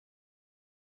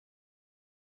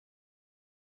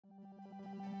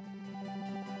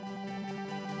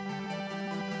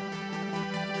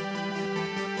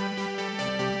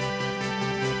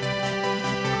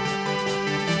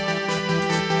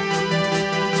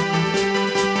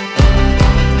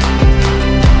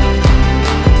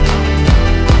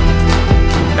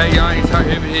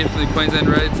here from the Queensland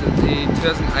Reds at the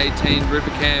 2018 RUPA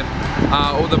Camp.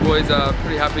 All the boys are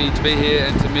pretty happy to be here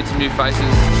and to meet some new faces.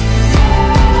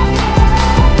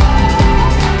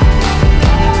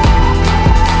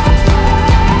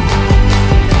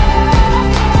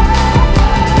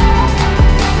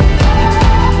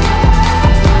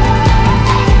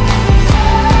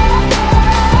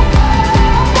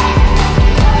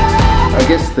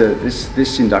 I guess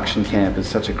this induction camp is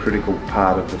such a critical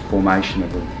part of the formation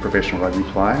of a professional rugby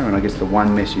player, and I guess the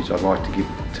one message I'd like to give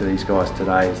to these guys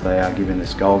today is they are given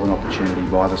this golden opportunity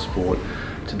by the sport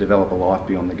to develop a life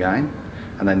beyond the game,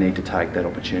 and they need to take that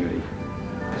opportunity.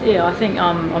 Yeah, I think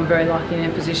I'm very lucky in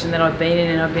the position that I've been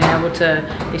in, and I've been able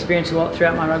to experience a lot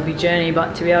throughout my rugby journey,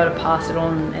 but to be able to pass it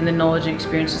on and the knowledge and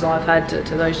experiences I've had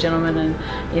to those gentlemen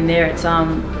and in there, it's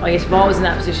I guess if I was in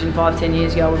that position 5-10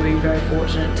 years ago, I would have been very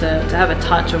fortunate to have a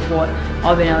touch of what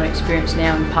I've been able to experience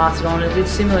now and pass it on. It's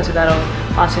similar to that of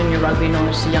passing on your rugby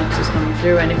knowledge to youngsters coming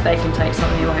through, and if they can take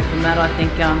something away from that, I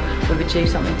think we've achieved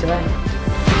something today.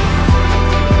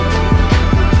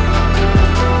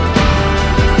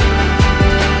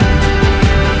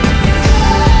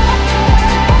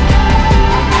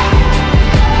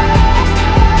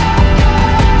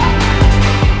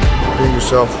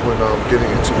 When getting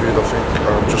interviewed, I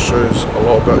think just shows a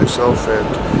lot about yourself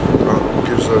and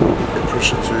gives an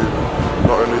impression to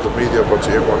not only the media but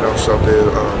to everyone else out there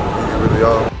who you really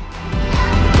are.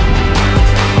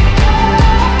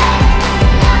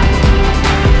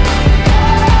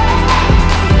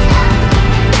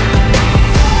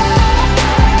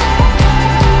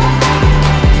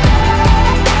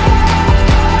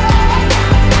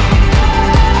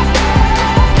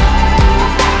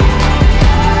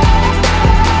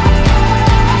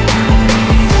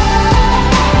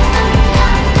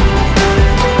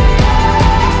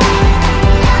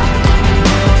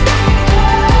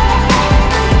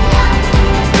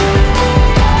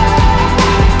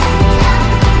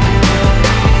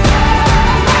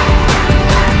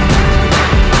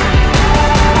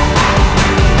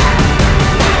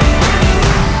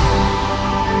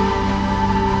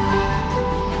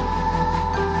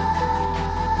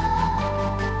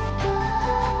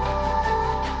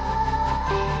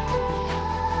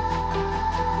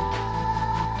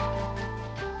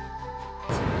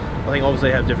 I think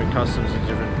obviously they have different customs and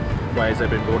different ways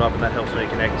they've been brought up, and that helps me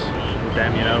connect with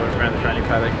them, you know, around the training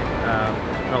paddock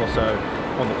and also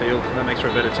on the field. And that makes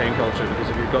for a better team culture, because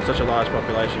if you've got such a large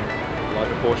population, a large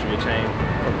proportion of your team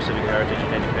from Pacific heritage, you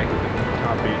need to connect with them. You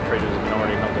can't be treated as a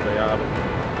minority, not that they are, but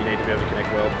you need to be able to connect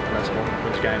well, and that's what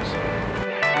wins games.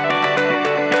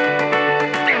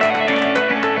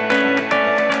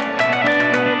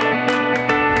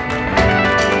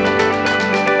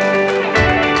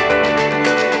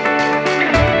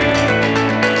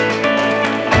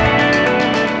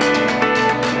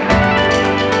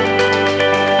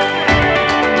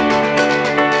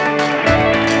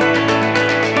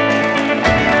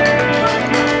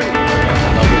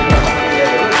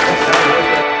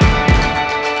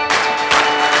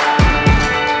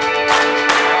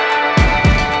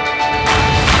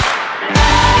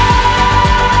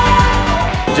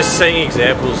 Just seeing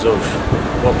examples of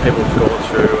what people have gone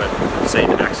through and seeing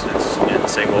accidents and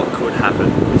seeing what could happen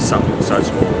with something so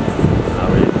small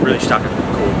really stuck a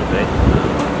chord with me.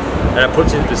 And it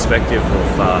puts in perspective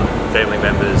of family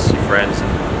members, your friends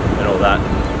and all that.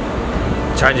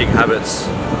 Changing habits,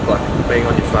 like being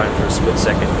on your phone for a split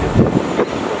second, can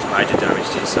cause major damage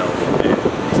to yourself and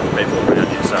to the people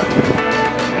around you. So.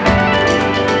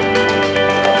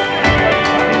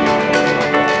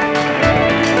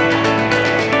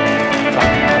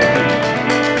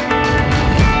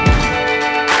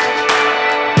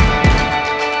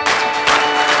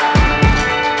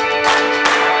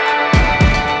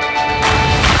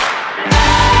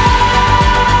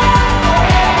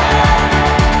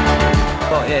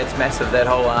 It's massive. That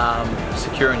whole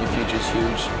securing your future is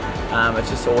huge. It's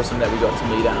just awesome that we got to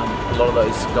meet a lot of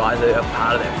those guys that are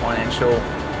part of that financial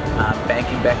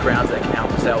banking backgrounds that can help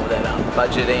us out with that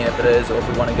budgeting, if it is, or if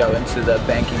we want to go into the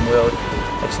banking world.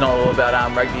 It's not all about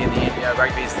rugby in the end. You know,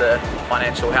 rugby is the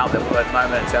financial help that we're at the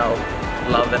moment. It's our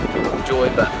love and joy,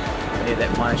 but we need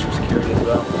that financial security as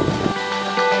well.